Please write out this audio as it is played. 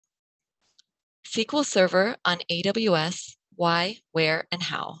SQL Server on AWS, why, where, and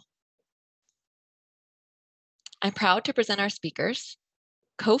how. I'm proud to present our speakers,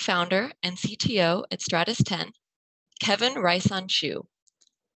 co-founder and CTO at Stratus10, Kevin RisonChu,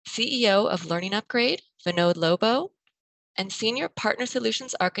 CEO of Learning Upgrade, Vinod Lobo, and Senior Partner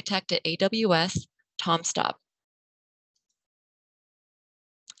Solutions Architect at AWS, Tom Staab.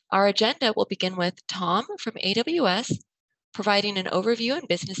 Our agenda will begin with Tom from AWS providing an overview and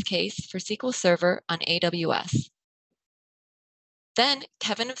business case for SQL Server on AWS. Then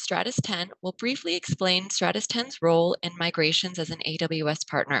Kevin of Stratus10 will briefly explain Stratus10's role in migrations as an AWS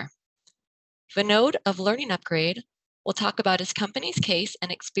partner. Vinod of Learning Upgrade will talk about his company's case and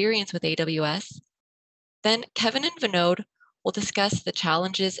experience with AWS. Then Kevin and Vinod will discuss the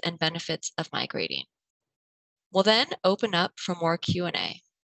challenges and benefits of migrating. We'll then open up for more Q&A.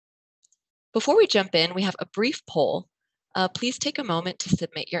 Before we jump in, we have a brief poll. Please take a moment to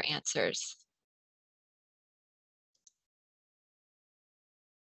submit your answers.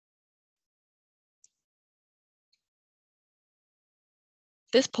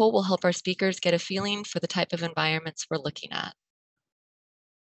 This poll will help our speakers get a feeling for the type of environments we're looking at.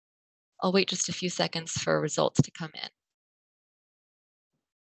 I'll wait just a few seconds for results to come in.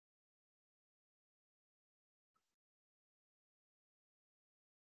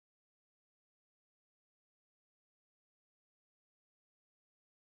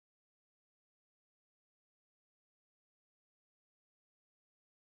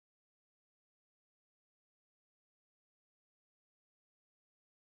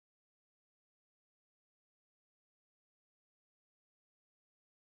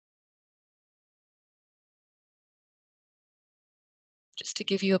 Just to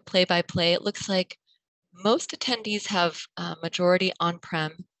give you a play-by-play, it looks like most attendees have majority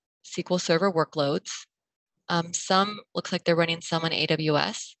on-prem SQL Server workloads. Some looks like they're running some on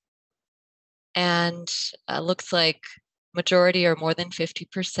AWS. And looks like majority or more than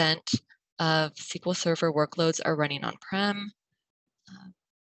 50% of SQL Server workloads are running on-prem.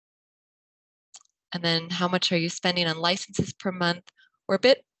 And then how much are you spending on licenses per month? We're a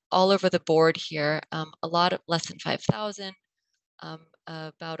bit all over the board here. A lot of less than 5,000.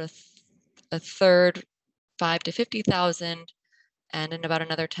 About a third, 5 to 50,000, and in about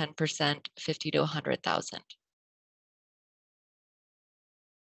another 10%, 50 to 100,000.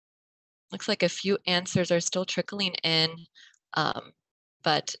 Looks like a few answers are still trickling in,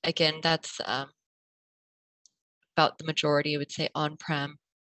 but again, that's about the majority, I would say, on-prem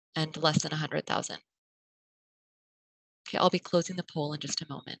and less than 100,000. Okay, I'll be closing the poll in just a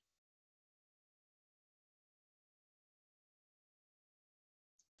moment.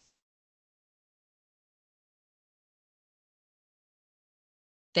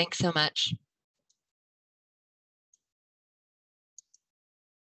 Thanks so much.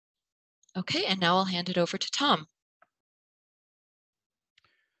 Okay, and now I'll hand it over to Tom.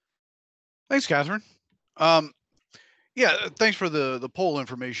 Thanks, Catherine. Yeah, thanks for the poll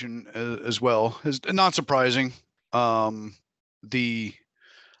information as well. It's not surprising. Can't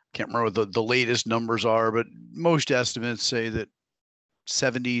remember what the latest numbers are, but most estimates say that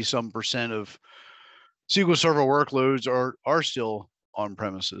 70-some% of SQL Server workloads are still on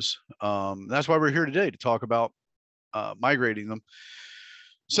premises. That's why we're here today, to talk about migrating them.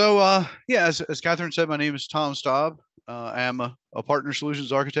 So yeah, as Catherine said, my name is Tom Staab. I am a partner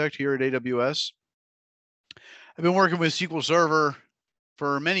solutions architect here at AWS. I've been working with SQL Server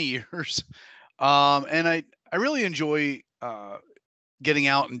for many years, and I really enjoy getting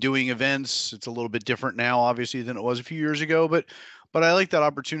out and doing events. It's a little bit different now, obviously, than it was a few years ago, but I like that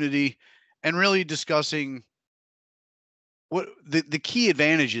opportunity and really discussing what the key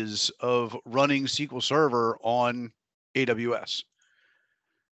advantages of running SQL Server on AWS.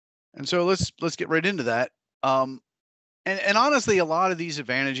 And so let's get right into that. And honestly, a lot of these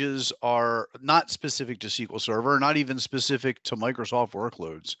advantages are not specific to SQL Server, not even specific to Microsoft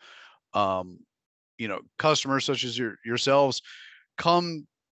workloads. You know, customers such as yourselves come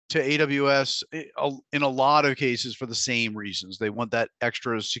to AWS in a lot of cases for the same reasons. They want that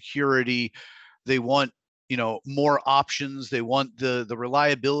extra security. They want, you know, more options. They want the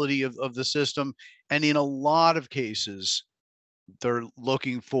reliability of the system. And in a lot of cases, they're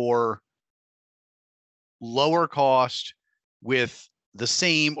looking for lower cost with the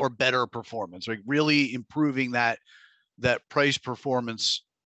same or better performance, like really improving that price performance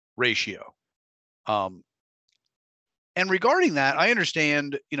ratio. And regarding that, I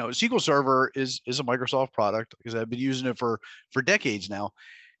understand, you know, SQL Server is a Microsoft product because I've been using it for decades now.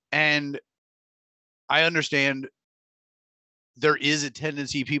 And I understand there is a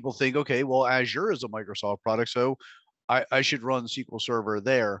tendency, people think, okay, well, Azure is a Microsoft product, so I should run SQL Server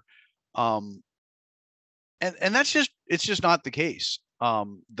there. And it's just not the case.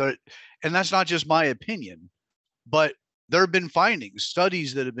 And that's not just my opinion, but there have been findings,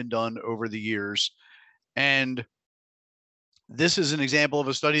 studies that have been done over the years. And this is an example of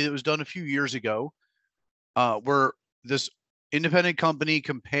a study that was done a few years ago, where this independent company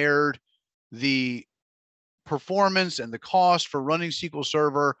compared the performance and the cost for running SQL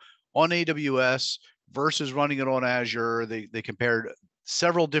Server on AWS versus running it on Azure. They compared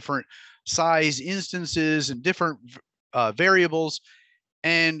several different size instances and different variables,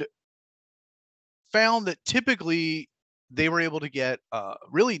 and found that typically they were able to get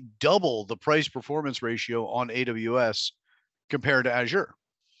really double the price performance ratio on AWS compared to Azure.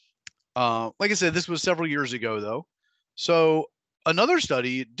 Like I said, this was several years ago though. So another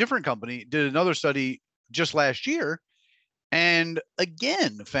study, different company, did another study just last year, and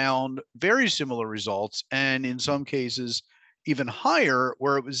again found very similar results, and in some cases even higher,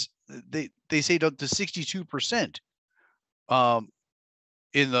 where it was they say up to 62%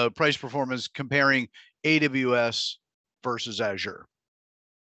 in the price performance comparing AWS versus Azure.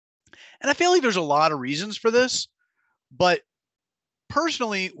 And I feel like there's a lot of reasons for this, but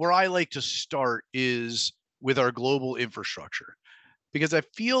personally, where I like to start is with our global infrastructure, because I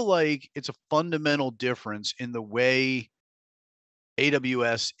feel like it's a fundamental difference in the way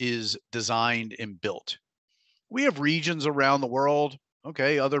AWS is designed and built. We have regions around the world.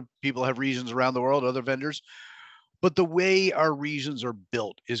 Okay, other people have regions around the world, other vendors, but the way our regions are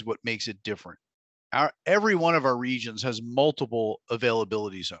built is what makes it different. Every one of our regions has multiple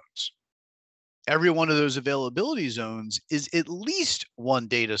availability zones. Every one of those availability zones is at least one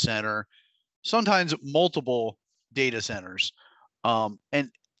data center, sometimes multiple data centers. And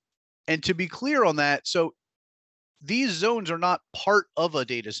to be clear on that, so these zones are not part of a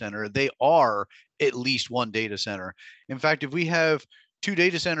data center. They are at least one data center. In fact, if we have two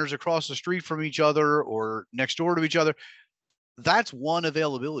data centers across the street from each other or next door to each other, that's one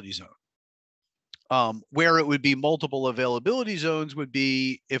availability zone. Where it would be multiple availability zones would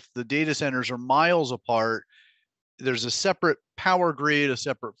be if the data centers are miles apart, there's a separate power grid, a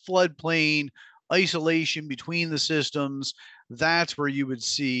separate floodplain, isolation between the systems. That's where you would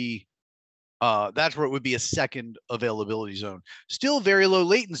see, that's where it would be a second availability zone. Still very low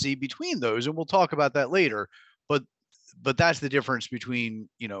latency between those, and we'll talk about that later. But that's the difference between,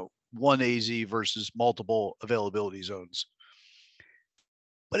 you know, one AZ versus multiple availability zones.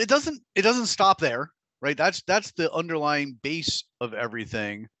 But it doesn't stop there, right? That's the underlying base of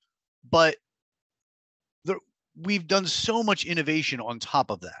everything. But we've done so much innovation on top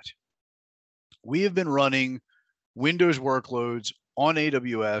of that. We have been running Windows workloads on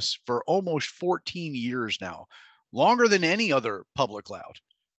AWS for almost 14 years now, longer than any other public cloud.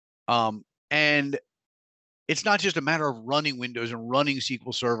 And it's not just a matter of running Windows and running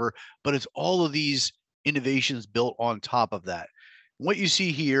SQL Server, but it's all of these innovations built on top of that. What you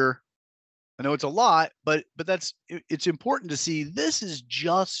see here, I know it's a lot, but it's important to see this is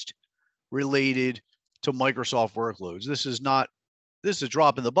just related to Microsoft workloads. This is a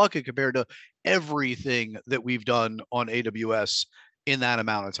drop in the bucket compared to everything that we've done on AWS in that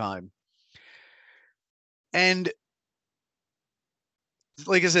amount of time. And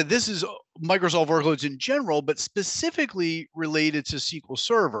like I said, this is Microsoft workloads in general, but specifically related to SQL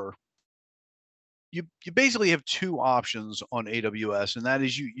Server. You basically have two options on AWS, and that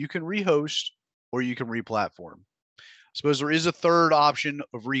is you can rehost or you can replatform. I suppose there is a third option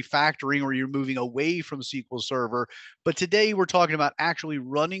of refactoring, where you're moving away from SQL Server. But today we're talking about actually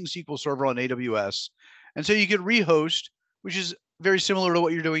running SQL Server on AWS. And so you can rehost, which is very similar to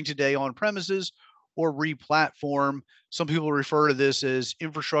what you're doing today on premises, or replatform. Some people refer to this as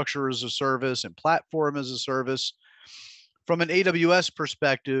infrastructure as a service and platform as a service. From an AWS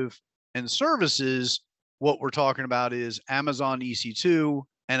perspective and services, what we're talking about is Amazon EC2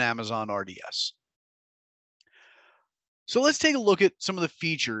 and Amazon RDS. So let's take a look at some of the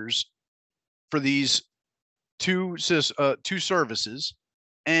features for these two services.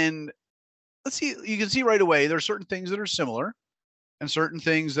 And let's see, you can see right away, there are certain things that are similar and certain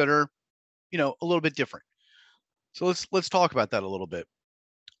things that are, you know, a little bit different. So let's talk about that a little bit.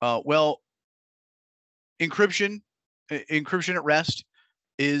 Well, encryption at rest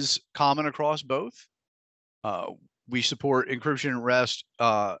is common across both. We support encryption at rest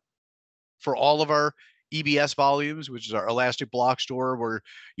for all of our EBS volumes, which is our elastic block store, where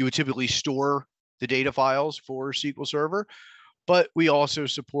you would typically store the data files for SQL Server. But we also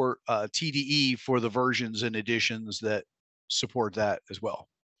support TDE for the versions and editions that support that as well.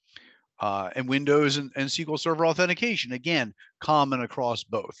 And Windows and SQL Server authentication, again, common across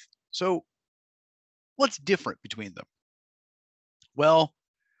both. So what's different between them? Well,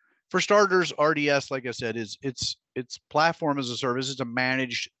 For starters, RDS, like I said, it's platform as a service. It's a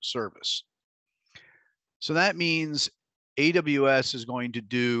managed service. So that means AWS is going to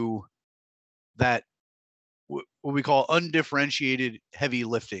do that, what we call undifferentiated heavy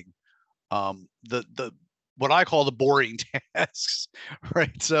lifting. What I call the boring tasks,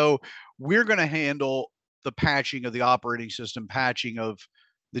 right? So we're going to handle the patching of the operating system, patching of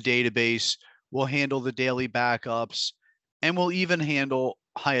the database. We'll handle the daily backups, and we'll even handle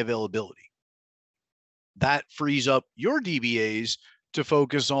high availability. That frees up your DBAs to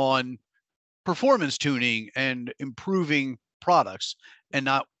focus on performance tuning and improving products, and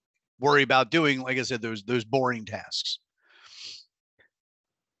not worry about doing, like I said, those boring tasks.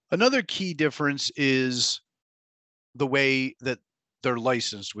 Another key difference is the way that they're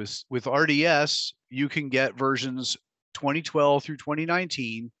licensed. With RDS, you can get versions 2012 through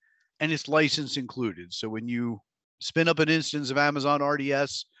 2019, and it's license included. So when you spin up an instance of Amazon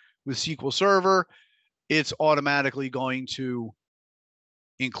RDS with SQL Server, it's automatically going to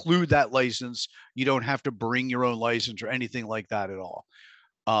include that license. You don't have to bring your own license or anything like that at all.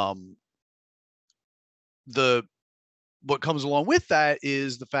 What comes along with that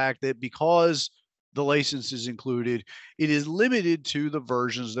is the fact that because the license is included, it is limited to the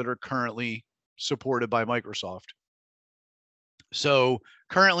versions that are currently supported by Microsoft. So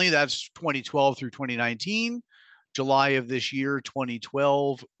currently that's 2012 through 2019. July of this year,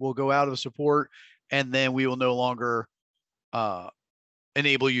 2012, will go out of support, and then we will no longer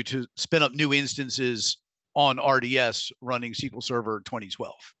enable you to spin up new instances on RDS running SQL Server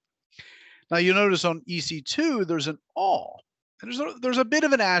 2012. Now you'll notice on EC2, there's an all. And there's a bit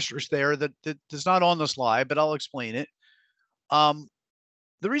of an asterisk there that is not on the slide, but I'll explain it. The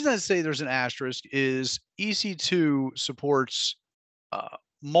reason I say there's an asterisk is EC2 supports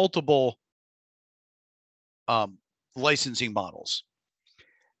multiple licensing models.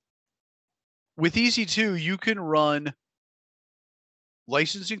 With EC2, you can run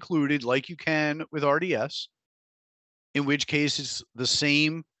license included like you can with RDS, in which case it's the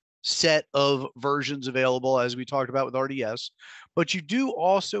same set of versions available as we talked about with RDS, but you do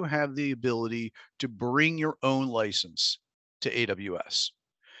also have the ability to bring your own license to AWS.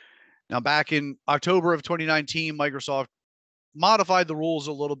 Now, back in October of 2019, Microsoft modified the rules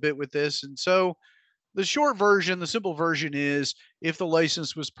a little bit with this. And so the short version, the simple version is, if the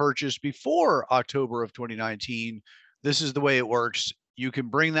license was purchased before October of 2019, this is the way it works. You can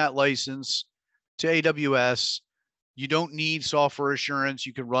bring that license to AWS. You don't need software assurance.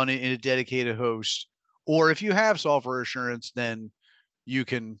 You can run it in a dedicated host. Or if you have software assurance, then you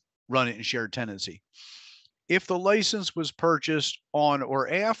can run it in shared tenancy. If the license was purchased on or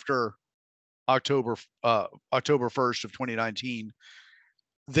after October 1st of 2019,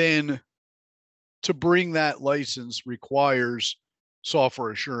 then to bring that license requires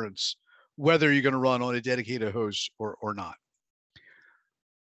software assurance, whether you're going to run on a dedicated host or not.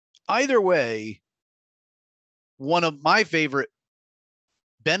 Either way, one of my favorite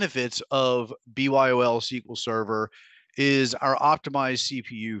benefits of BYOL SQL Server is our optimized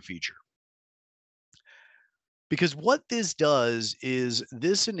CPU feature. Because what this does is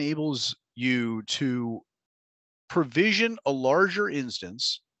this enables you to provision a larger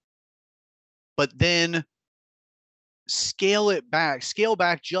instance, but then scale back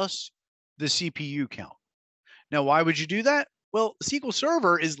just the CPU count. Now, why would you do that? Well, SQL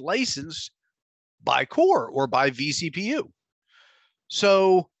Server is licensed by core or by vCPU.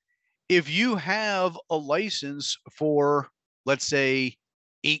 So if you have a license for, let's say,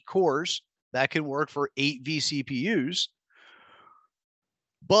 8 cores, that can work for 8 vCPUs.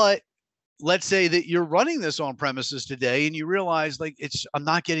 But let's say that you're running this on premises today and you realize, like, I'm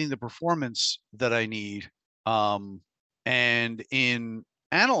not getting the performance that I need. And in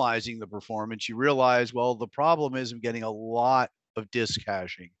analyzing the performance, you realize, well, the problem is I'm getting a lot of disk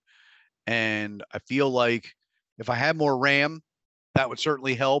caching. And I feel like if I had more RAM, that would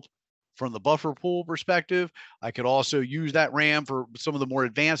certainly help from the buffer pool perspective. I could also use that RAM for some of the more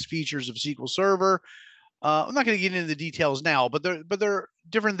advanced features of SQL Server. I'm not going to get into the details now, but there are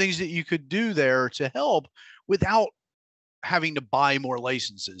different things that you could do there to help without having to buy more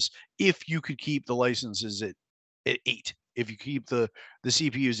licenses. If you could keep the licenses at 8, if you keep the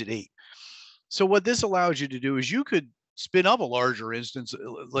CPUs at 8. So what this allows you to do is you could spin up a larger instance,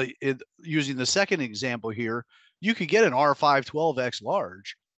 like using the second example here. You could get an R512X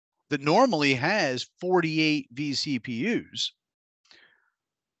large that normally has 48 vCPUs.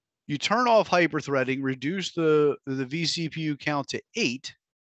 You turn off hyperthreading, reduce the vCPU count to 8.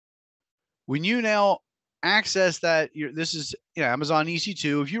 When you now access that, this is Amazon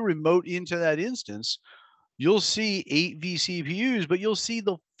EC2. If you remote into that instance, you'll see 8 vCPUs, but you'll see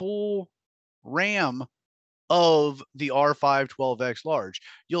the full RAM of the R512X large.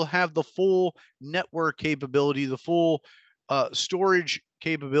 You'll have the full network capability, the full storage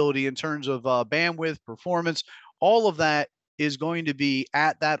capability in terms of bandwidth, performance. All of that is going to be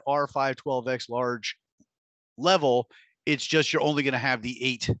at that R512X large level. It's just you're only going to have the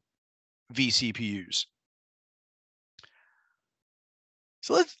 8 vCPUs.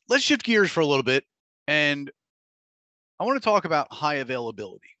 So let's shift gears for a little bit, and I want to talk about high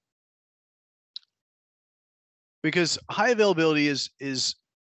availability, because high availability is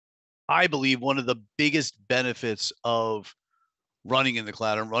I believe one of the biggest benefits of running in the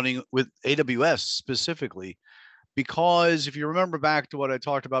cloud and running with AWS specifically, because if you remember back to what I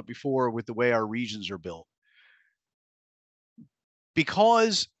talked about before with the way our regions are built,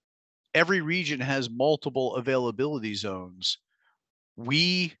 because every region has multiple availability zones,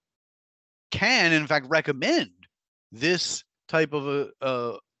 we can in fact recommend this type of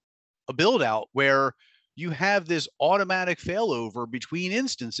a build out where you have this automatic failover between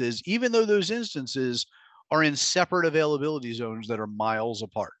instances, even though those instances are in separate availability zones that are miles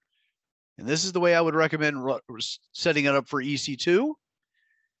apart. And this is the way I would recommend setting it up for EC2.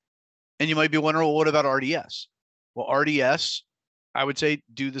 And you might be wondering, well, what about RDS? Well, RDS, I would say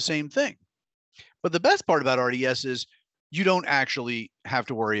do the same thing. But the best part about RDS is you don't actually have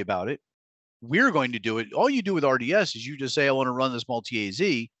to worry about it. We're going to do it. All you do with RDS is you just say, I want to run this multi-AZ.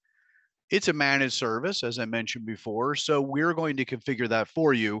 It's a managed service, as I mentioned before. So we're going to configure that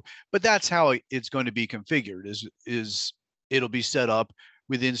for you. But that's how it's going to be configured, is it'll be set up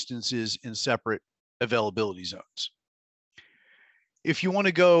with instances in separate availability zones. If you want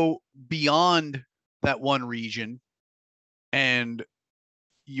to go beyond that one region and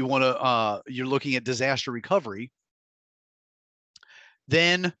you want to, you're looking at disaster recovery,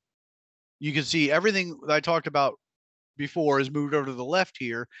 then you can see everything that I talked about before is moved over to the left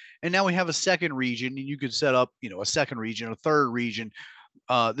here. And now we have a second region, and you could set up, a second region, a third region.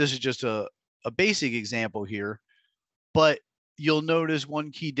 This is just a basic example here, but you'll notice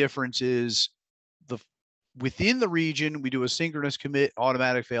one key difference is within the region, we do a synchronous commit,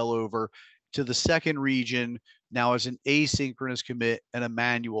 automatic failover. To the second region, now it's an asynchronous commit and a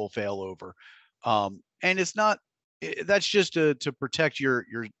manual failover. And it's not, that's just to protect your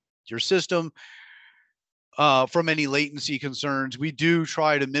system from any latency concerns. We do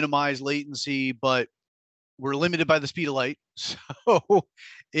try to minimize latency, but we're limited by the speed of light. So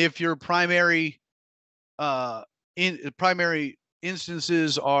if your primary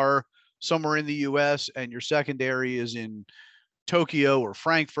instances are somewhere in the US and your secondary is in Tokyo or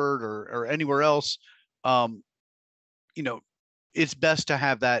Frankfurt or anywhere else, it's best to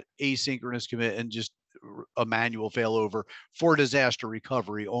have that asynchronous commit and just a manual failover for disaster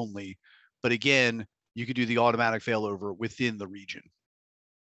recovery only. But again, you could do the automatic failover within the region.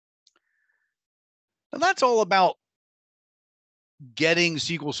 And that's all about getting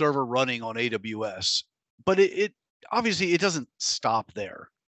SQL Server running on AWS. But it obviously it doesn't stop there,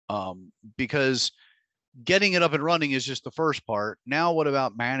 because getting it up and running is just the first part. Now, what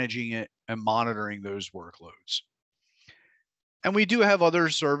about managing it and monitoring those workloads? And we do have other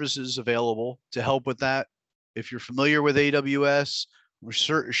services available to help with that. If you're familiar with AWS, we're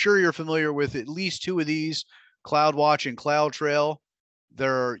sure you're familiar with at least two of these, CloudWatch and CloudTrail.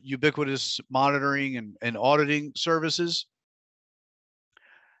 They're ubiquitous monitoring and auditing services.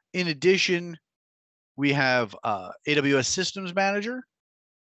 In addition, we have AWS Systems Manager,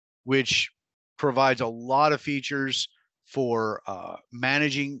 which provides a lot of features for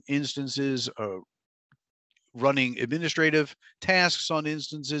managing instances, running administrative tasks on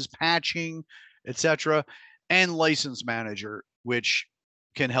instances, patching, etc., and License Manager, which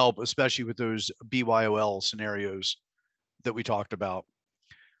can help, especially with those BYOL scenarios that we talked about.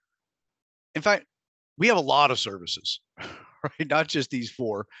 In fact, we have a lot of services, right? Not just these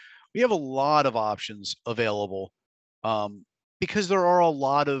four. We have a lot of options available because there are a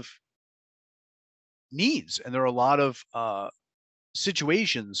lot of needs and there are a lot of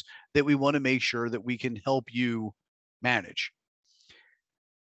situations that we want to make sure that we can help you manage.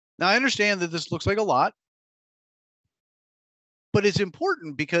 Now, I understand that this looks like a lot, but it's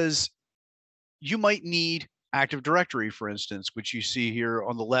important because you might need Active Directory, for instance, which you see here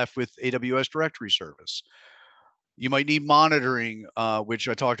on the left with AWS Directory Service. You might need monitoring, which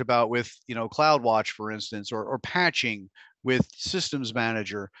I talked about with, CloudWatch, for instance, or patching with Systems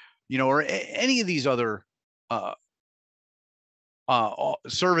Manager, or any of these other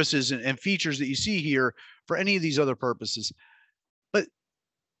services and features that you see here for any of these other purposes. But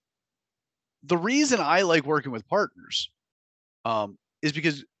the reason I like working with partners is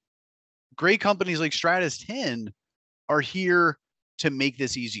because great companies like Stratus10 are here to make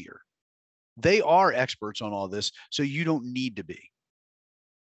this easier. They are experts on all this, so you don't need to be.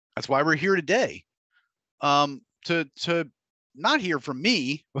 That's why we're here today. To not hear from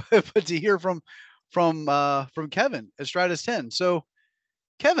me, but to hear from Kevin at Stratus10. So,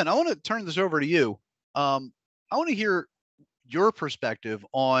 Kevin, I want to turn this over to you. I want to hear your perspective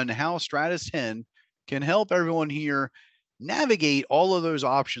on how Stratus10 can help everyone here navigate all of those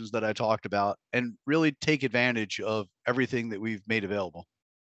options that I talked about and really take advantage of everything that we've made available.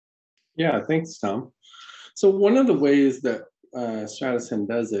 Yeah, thanks, Tom. So one of the ways that Stratus10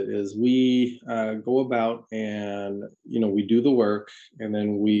 does it is we go about and we do the work, and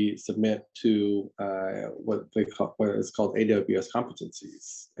then we submit to what is called AWS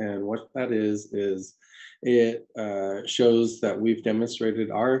competencies. And what that is it shows that we've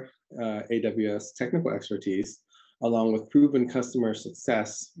demonstrated our AWS technical expertise along with proven customer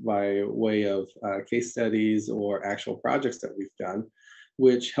success by way of case studies or actual projects that we've done,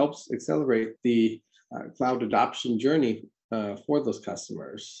 which helps accelerate the cloud adoption journey for those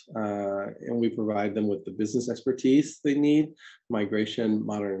customers. And we provide them with the business expertise they need, migration,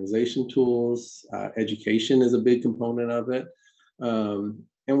 modernization tools, education is a big component of it.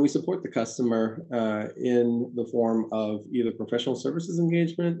 And we support the customer in the form of either professional services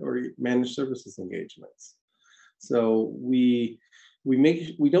engagement or managed services engagements. So we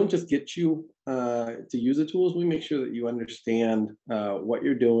don't just get you to use the tools. We make sure that you understand what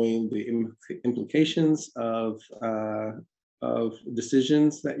you're doing, the implications of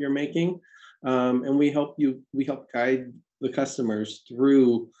decisions that you're making, and we help guide the customers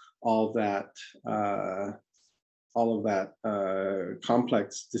through all of that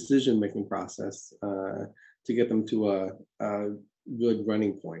complex decision-making process to get them to a good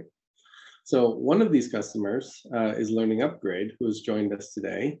running point. So one of these customers is Learning Upgrade, who has joined us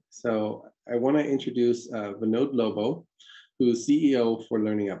today. So I want to introduce Vinod Lobo, who is CEO for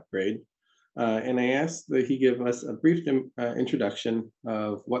Learning Upgrade. And I asked that he give us a brief introduction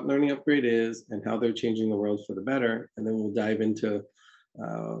of what Learning Upgrade is and how they're changing the world for the better. And then we'll dive into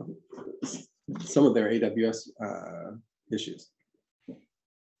some of their AWS issues.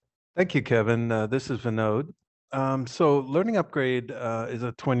 Thank you, Kevin. This is Vinod. So Learning Upgrade is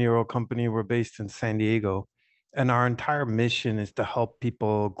a 20-year-old company. We're based in San Diego, and our entire mission is to help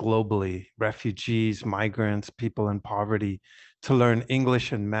people globally, refugees, migrants, people in poverty, to learn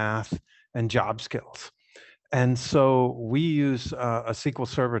English and math and job skills. And so we use a SQL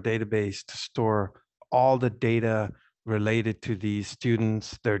Server database to store all the data related to these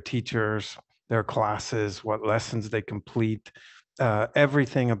students, their teachers, their classes, what lessons they complete.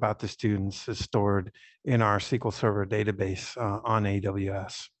 Everything about the students is stored in our SQL Server database on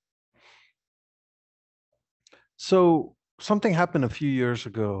AWS. So something happened a few years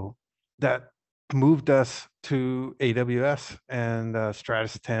ago that moved us to AWS and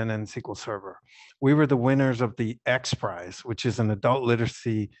Stratus10 and SQL Server. We were the winners of the X Prize, which is an adult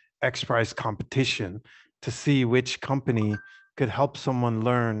literacy X Prize competition to see which company could help someone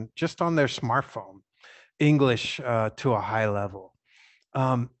learn just on their smartphone English to a high level.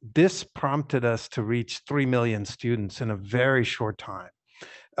 This prompted us to reach 3 million students in a very short time.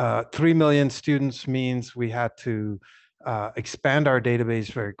 3 million students means we had to expand our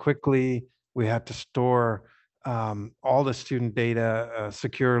database very quickly. We had to store all the student data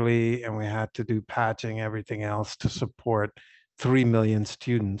securely, and we had to do patching, everything else to support 3 million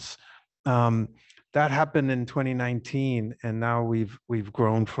students. That happened in 2019, and now we've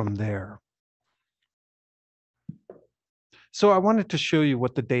grown from there. So I wanted to show you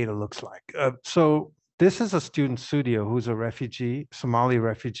what the data looks like. So this is a student, Studio, who's a refugee, Somali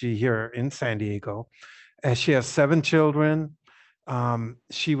refugee here in San Diego. And she has 7 children.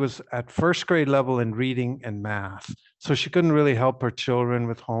 She was at first grade level in reading and math. So she couldn't really help her children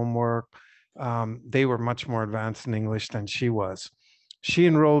with homework. They were much more advanced in English than she was. She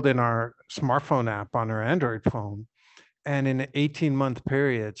enrolled in our smartphone app on her Android phone. And in an 18-month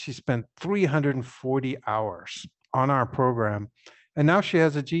period, she spent 340 hours on our program. And now she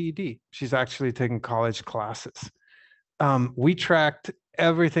has a GED. She's actually taking college classes. We tracked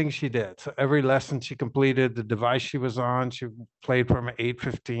everything she did. So every lesson she completed, the device she was on, she played from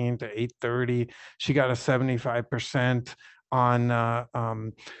 8:15 to 8:30. She got a 75%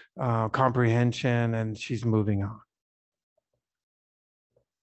 on comprehension, and she's moving on.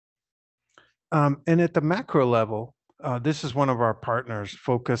 And at the macro level, this is one of our partners,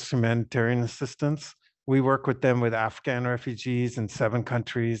 Focus Humanitarian Assistance. We work with them with Afghan refugees in 7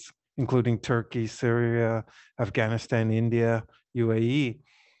 countries, including Turkey, Syria, Afghanistan, India, UAE.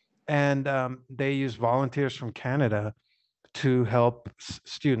 And they use volunteers from Canada to help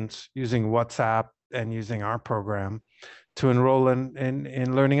students using WhatsApp and using our program to enroll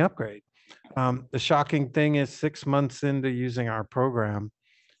in Learning Upgrade. The shocking thing is 6 months into using our program,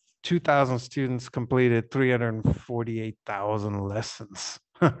 2,000 students completed 348,000 lessons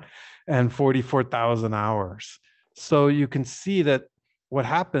and 44,000 hours. So you can see that what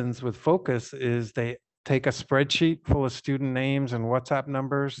happens with Focus is they take a spreadsheet full of student names and WhatsApp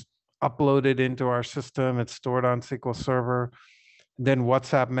numbers, upload it into our system, it's stored on SQL Server. Then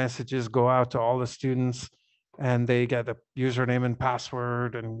WhatsApp messages go out to all the students and they get a username and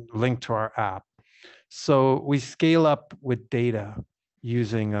password and link to our app. So we scale up with data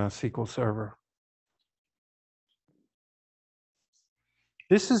using SQL Server.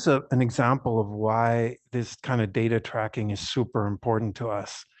 This is an example of why this kind of data tracking is super important to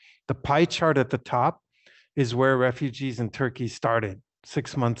us. The pie chart at the top is where refugees in Turkey started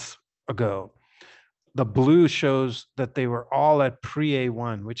 6 months ago. The blue shows that they were all at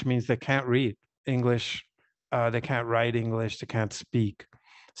pre-A1, which means they can't read English, they can't write English, they can't speak.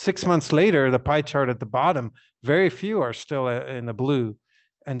 6 months later, the pie chart at the bottom, very few are still in the blue,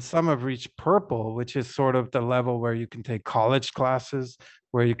 and some have reached purple, which is sort of the level where you can take college classes,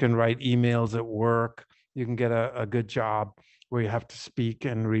 where you can write emails at work, you can get a good job where you have to speak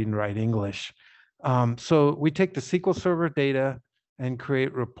and read and write English. So we take the SQL Server data and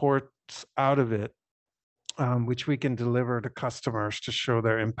create reports out of it, which we can deliver to customers to show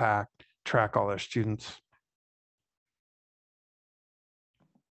their impact, track all their students.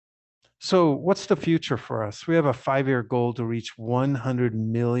 So what's the future for us? We have a 5-year goal to reach 100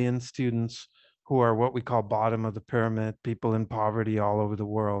 million students who are what we call bottom of the pyramid, people in poverty all over the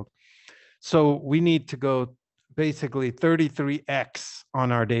world. So we need to go basically 33x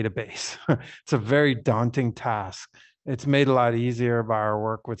on our database. It's a very daunting task. It's made a lot easier by our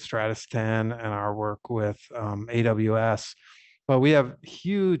work with Stratus10 and our work with AWS, but we have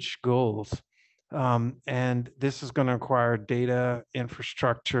huge goals. And this is going to require data,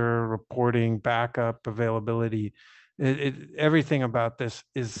 infrastructure, reporting, backup, availability. Everything about this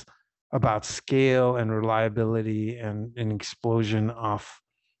is about scale and reliability and an explosion of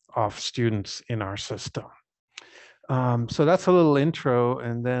students in our system. So that's a little intro.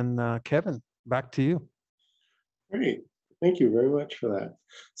 And then Kevin, back to you. Great. Thank you very much for that.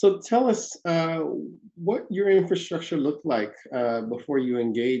 So tell us what your infrastructure looked like before you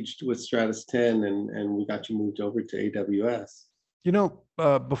engaged with Stratus10 and we got you moved over to AWS. You know,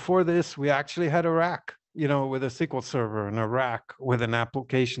 before this, we actually had a rack, you know, with a SQL server and a rack with an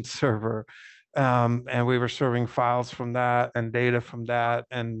application server. And we were serving files from that and data from that.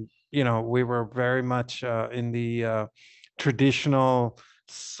 And, you know, we were very much in the traditional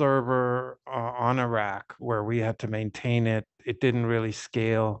server on a rack where we had to maintain it. It didn't really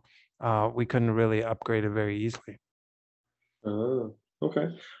scale. We couldn't really upgrade it very easily. Oh, okay.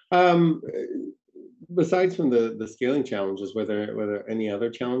 Besides from the scaling challenges, were there any other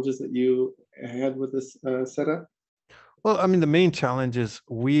challenges that you had with this setup? Well, I mean, the main challenge is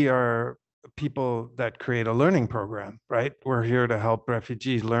we are people that create a learning program, right? We're here to help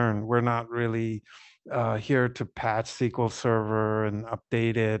refugees learn. We're not really here to patch SQL Server and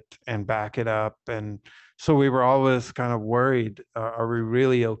update it and back it up. And so we were always kind of worried, are we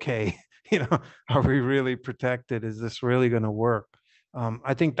really okay? You know, are we really protected? Is this really going to work?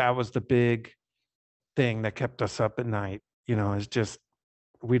 I think that was the big thing that kept us up at night, you know, is just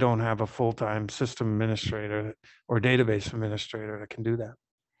we don't have a full-time system administrator or database administrator that can do that.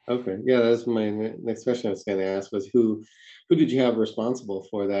 Okay, yeah, that's my next question I was going to ask was who did you have responsible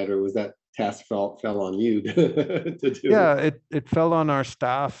for that, or was that task fell on you to do? Yeah, it fell on our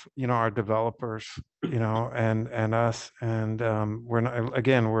staff, you know, our developers, you know, and us. And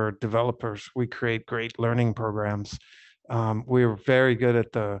we're developers. We create great learning programs. We're very good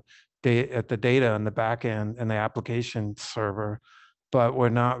at the data on the back end and the application server, but we're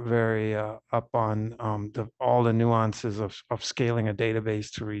not very up on all the nuances of scaling a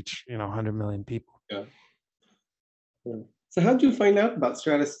database to reach, you know, 100 million people. Yeah. So how did you find out about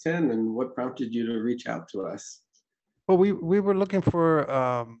Stratus10 and what prompted you to reach out to us? Well, we were looking for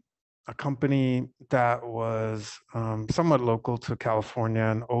a company that was somewhat local to California,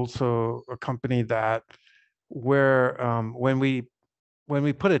 and also a company that where when we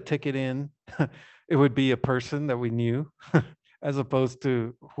put a ticket in, it would be a person that we knew, as opposed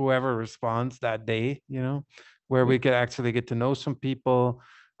to whoever responds that day, you know, where we could actually get to know some people.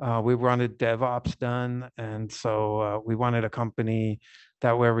 We wanted DevOps done. And so we wanted a company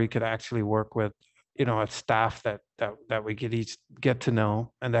that where we could actually work with, you know, a staff that we could each get to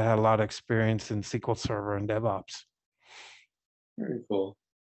know and that had a lot of experience in SQL Server and DevOps. Very cool.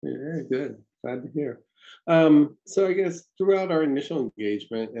 Very good. Glad to hear. So I guess throughout our initial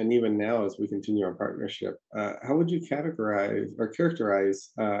engagement, and even now as we continue our partnership, how would you categorize or characterize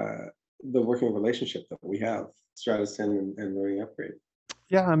the working relationship that we have, Stratus10 and Learning Upgrade?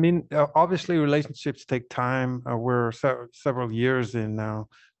 Yeah, I mean, obviously relationships take time. We're several years in now,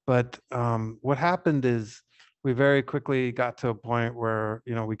 but what happened is we very quickly got to a point where,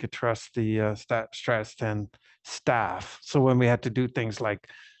 you know, we could trust the Stratus10 staff. So when we had to do things like,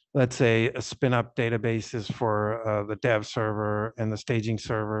 let's say, spin up databases for the dev server and the staging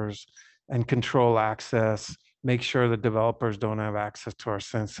servers and control access, make sure the developers don't have access to our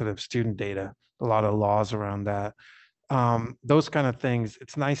sensitive student data, a lot of laws around that. Those kind of things,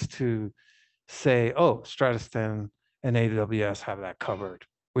 it's nice to say, oh, Stratus10 and AWS have that covered.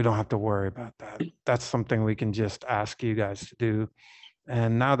 We don't have to worry about that. That's something we can just ask you guys to do.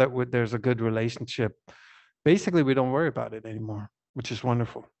 And now that there's a good relationship, basically we don't worry about it anymore, which is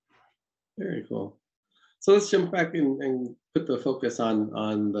wonderful. Very cool. So let's jump back and put the focus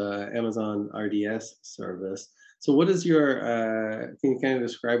on the Amazon RDS service. So what is your, can you kind of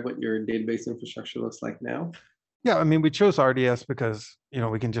describe what your database infrastructure looks like now? Yeah, I mean, we chose RDS because, you know,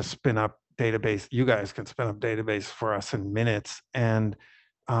 we can just spin up database. You guys can spin up database for us in minutes, and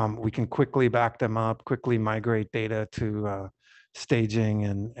we can quickly back them up, quickly migrate data to staging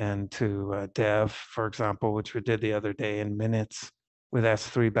and to dev, for example, which we did the other day in minutes with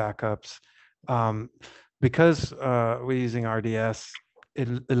S3 backups. Because we're using RDS, it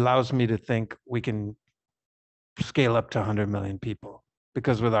allows me to think we can scale up to 100 million people.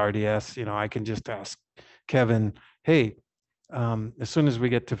 Because with RDS, you know, I can just ask Kevin, hey, as soon as we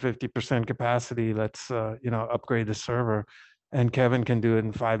get to 50% capacity, let's you know, upgrade the server, and Kevin can do it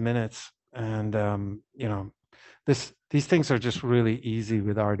in 5 minutes. And you know, these things are just really easy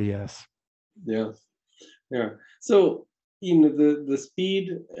with RDS. Yeah, yeah. So you know, the speed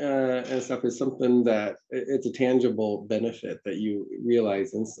and stuff is something that it's a tangible benefit that you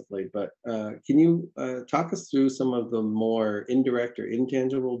realize instantly. But can you talk us through some of the more indirect or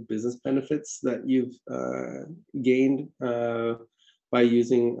intangible business benefits that you've gained by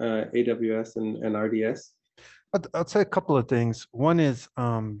using AWS and RDS? I'd say a couple of things. One is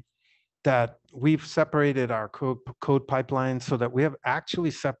that we've separated our code pipeline so that we have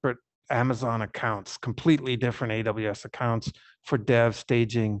actually separate Amazon accounts, completely different AWS accounts for dev,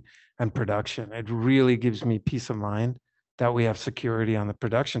 staging, and production. It really gives me peace of mind that we have security on the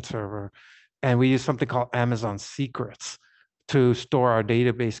production server. And we use something called Amazon Secrets to store our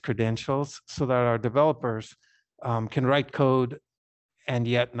database credentials so that our developers can write code and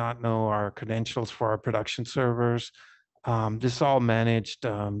yet not know our credentials for our production servers. This is all managed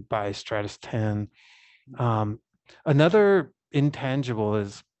by Stratus10. Another intangible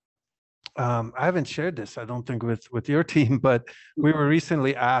is, I haven't shared this, I don't think, with your team, but we were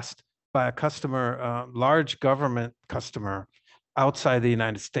recently asked by a customer, large government customer outside the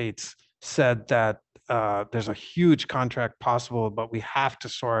United States, said that there's a huge contract possible, but we have to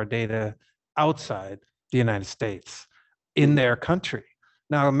store our data outside the United States in their country.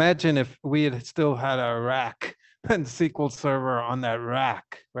 Now imagine if we had still had our rack and SQL Server on that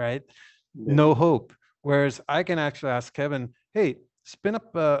rack, right? Yeah. No hope. Whereas I can actually ask Kevin, hey, spin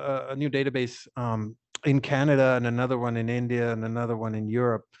up a new database in Canada and another one in India and another one in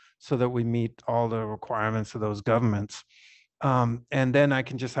Europe so that we meet all the requirements of those governments. And then I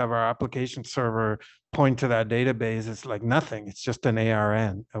can just have our application server point to that database. It's like nothing. It's just an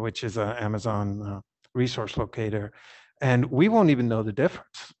ARN, which is an Amazon resource locator. And we won't even know the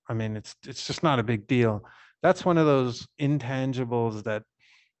difference. I mean, it's just not a big deal. That's one of those intangibles that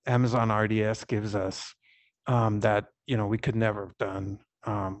Amazon RDS gives us that, you know, we could never have done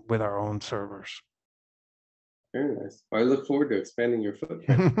with our own servers. Very nice. Well, I look forward to expanding your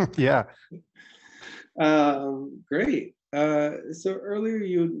footprint. Yeah. Great. So earlier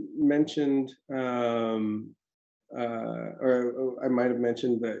you mentioned, or I might have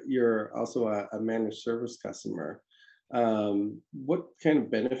mentioned that you're also a managed service customer. What kind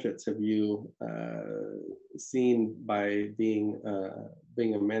of benefits have you seen by being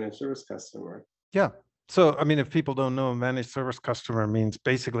a managed service customer? Yeah. So, I mean, if people don't know, a managed service customer means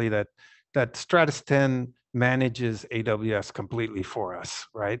basically that Stratus10 manages AWS completely for us,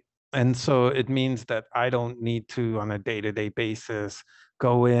 right? And so it means that I don't need to, on a day-to-day basis,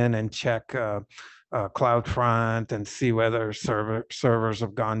 go in and check CloudFront and see whether servers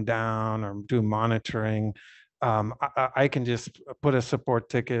have gone down or do monitoring. I can just put a support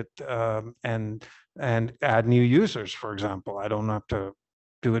ticket and add new users, for example. I don't have to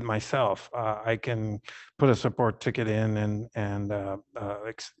do it myself. I can put a support ticket in and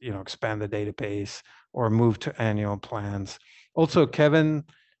you know, expand the database or move to annual plans. Also, Kevin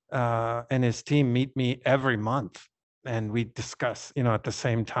and his team meet me every month, and we discuss, at the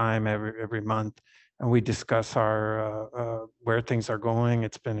same time every month, and we discuss our where things are going.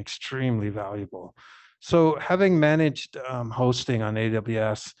 It's been extremely valuable. So having managed hosting on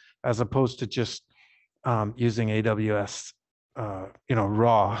AWS as opposed to just using AWS,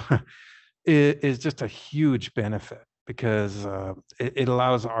 raw, is just a huge benefit, because it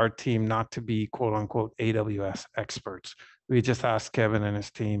allows our team not to be quote unquote AWS experts. We just ask Kevin and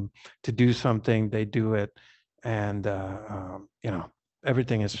his team to do something, they do it, and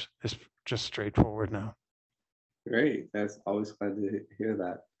everything is just straightforward now. Great. That's always glad to hear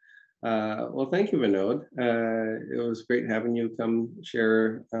that. Well, thank you, Vinod. It was great having you come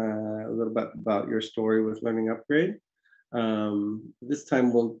share a little bit about your story with Learning Upgrade. This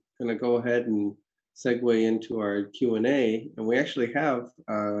time we're going to go ahead and segue into our Q&A, and we actually have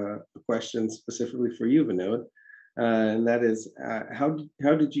a question specifically for you, Vinod, and that is, how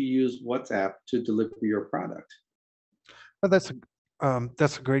did you use WhatsApp to deliver your product? Well,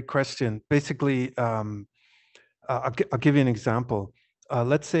 that's a great question. Basically, I'll give you an example.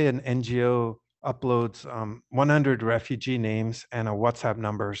 Let's say an NGO uploads 100 refugee names and a WhatsApp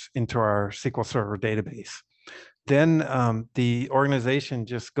numbers into our SQL Server database. Then the organization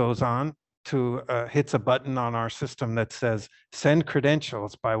just goes on to hits a button on our system that says send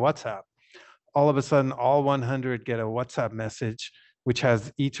credentials by WhatsApp. All of a sudden, all 100 get a WhatsApp message which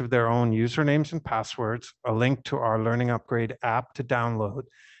has each of their own usernames and passwords, a link to our Learning Upgrade app to download,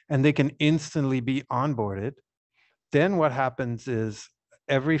 and they can instantly be onboarded. Then what happens is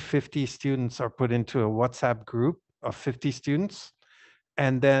every 50 students are put into a WhatsApp group of 50 students,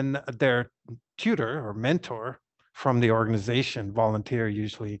 and then their tutor or mentor from the organization, volunteer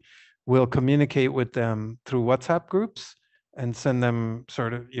usually, will communicate with them through WhatsApp groups and send them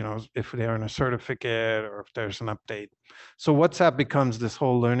sort of, if they earn a certificate or if there's an update. So WhatsApp becomes this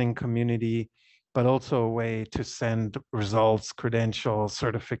whole learning community, but also a way to send results, credentials,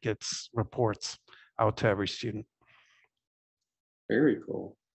 certificates, reports out to every student. Very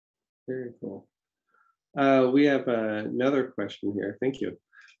cool. Very cool. We have another question here. Thank you.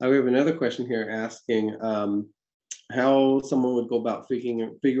 We have another question here asking how someone would go about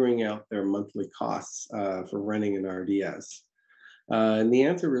figuring out their monthly costs for running an RDS. And the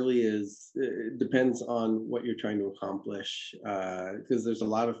answer really is, it depends on what you're trying to accomplish, because there's a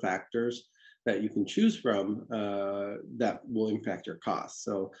lot of factors that you can choose from that will impact your costs.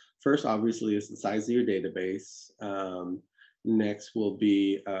 So first, obviously, is the size of your database. Next will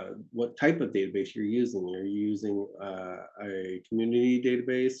be what type of database you're using. You're using a community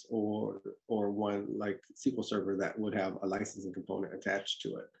database or one like SQL Server that would have a licensing component attached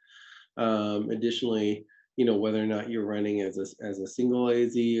to it. Additionally, whether or not you're running as a single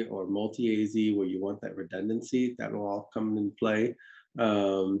AZ or multi-AZ, where you want that redundancy, that will all come into play.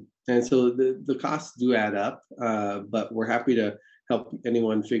 And so the costs do add up, but we're happy to help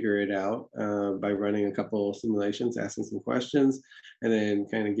anyone figure it out by running a couple of simulations, asking some questions, and then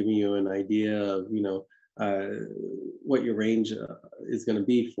kind of giving you an idea of what your range is going to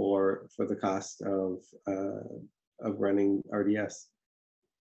be for the cost of running RDS.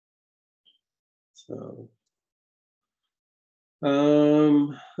 So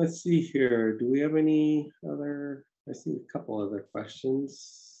let's see here. Do we have any other? I see a couple other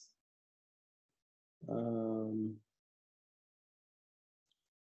questions.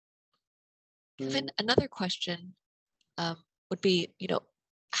 Another question would be,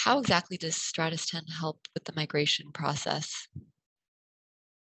 how exactly does Stratus10 help with the migration process?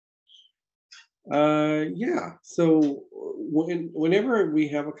 Yeah, so whenever we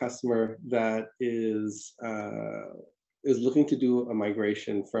have a customer that is looking to do a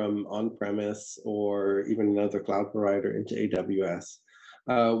migration from on-premise or even another cloud provider into AWS,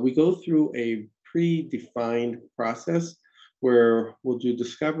 we go through a predefined process where we'll do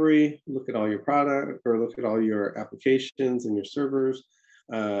discovery, look at all your product or look at all your applications and your servers,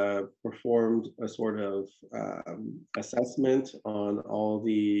 performed a sort of assessment on all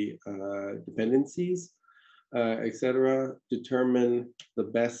the dependencies, etc., determine the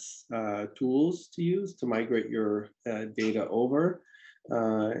best tools to use to migrate your data over,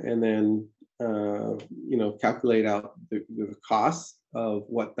 and then calculate out the costs of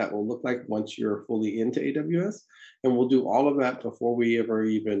what that will look like once you're fully into AWS. And we'll do all of that before we ever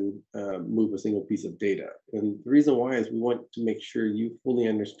even move a single piece of data. And the reason why is we want to make sure you fully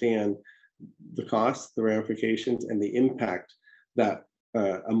understand the costs, the ramifications, and the impact that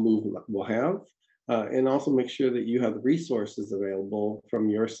a move will have. And also make sure that you have the resources available from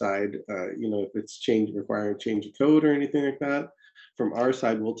your side, if it's requiring change of code or anything like that. From our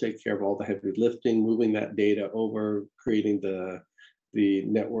side, we'll take care of all the heavy lifting, moving that data over, creating the the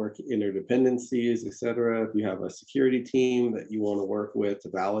network interdependencies, et cetera. If you have a security team that you want to work with to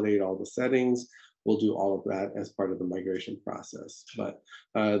validate all the settings, we'll do all of that as part of the migration process. But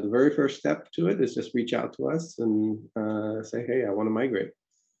the very first step to it is just reach out to us and say, hey, I want to migrate.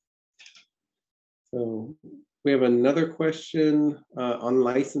 So we have another question on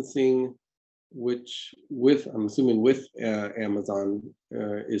licensing, which I'm assuming with Amazon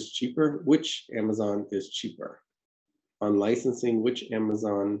is cheaper. Which Amazon is cheaper? On licensing, which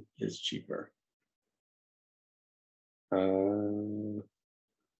Amazon is cheaper? I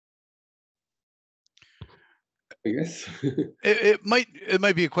guess it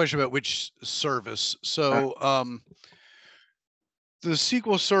might be a question about which service. So the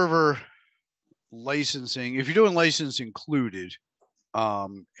SQL Server licensing, if you're doing license included,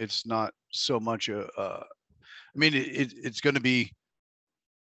 it's not so much I mean, it's going to be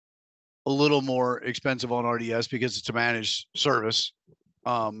a little more expensive on RDS because it's a managed service.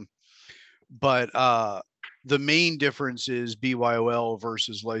 But the main difference is BYOL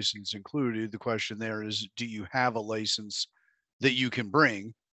versus license included. The question there is, do you have a license that you can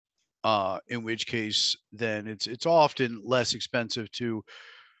bring? In which case, then it's often less expensive to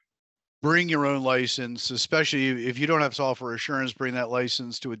bring your own license, especially if you don't have software assurance, bring that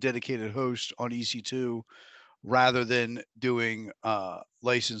license to a dedicated host on EC2 rather than doing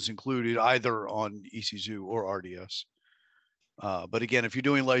license included either on EC2 or RDS. But again, if you're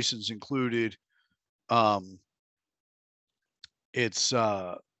doing license included, it's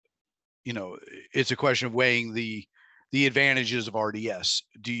it's a question of weighing the advantages of RDS.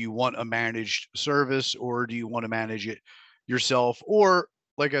 Do you want a managed service, or do you want to manage it yourself? Or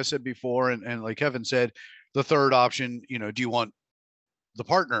like I said before, and like Kevin said, the third option, do you want the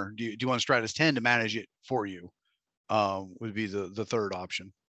partner? Do you want Stratus10 to manage it for you? Would be the third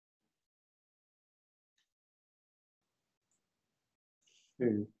option.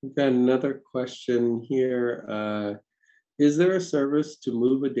 Okay. We've got another question here. Is there a service to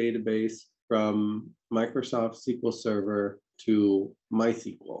move a database from Microsoft SQL Server to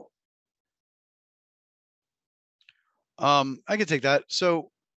MySQL? I can take that.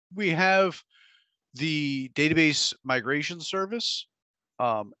 So we have the database migration service,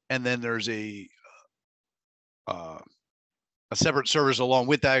 and then there's a separate service along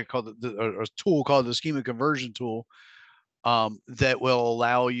with that called a tool called the schema conversion tool, that will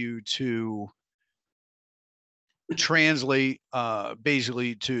allow you to translate,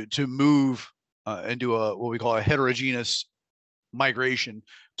 basically to move and do what we call a heterogeneous migration,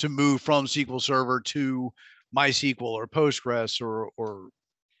 to move from SQL Server to MySQL or Postgres or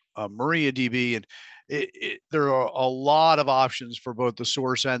MariaDB. And there are a lot of options for both the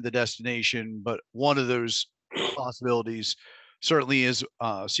source and the destination, but one of those possibilities certainly is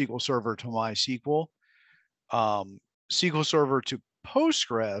SQL Server to MySQL. SQL Server to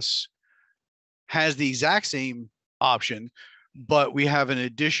Postgres has the exact same option, but we have an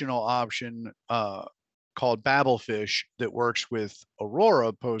additional option called Babelfish that works with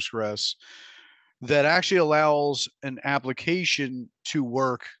Aurora Postgres that actually allows an application to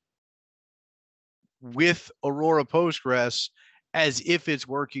work with Aurora Postgres as if it's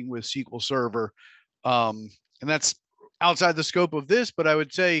working with SQL Server. And that's outside the scope of this, but I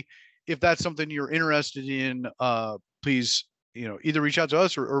would say if that's something you're interested in, please, either reach out to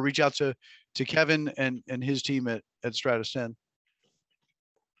us or reach out to Kevin and his team at Stratus10.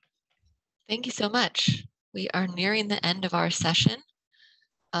 Thank you so much. We are nearing the end of our session.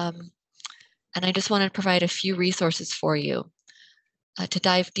 And I just want to provide a few resources for you. To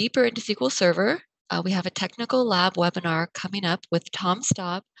dive deeper into SQL Server, we have a technical lab webinar coming up with Tom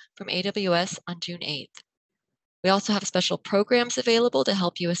Staab from AWS on June 8th. We also have special programs available to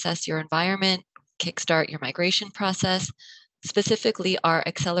help you assess your environment, kickstart your migration process, specifically our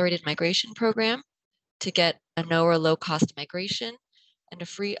accelerated migration program to get a no or low cost migration and a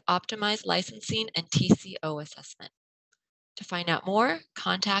free optimized licensing and TCO assessment. To find out more,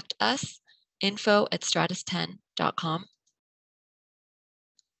 contact us, info@stratus10.com.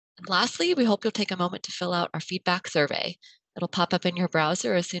 And lastly, we hope you'll take a moment to fill out our feedback survey. It'll pop up in your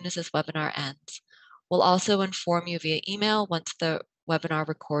browser as soon as this webinar ends. We'll also inform you via email once the webinar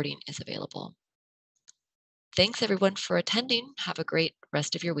recording is available. Thanks everyone for attending. Have a great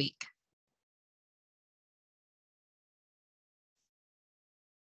rest of your week.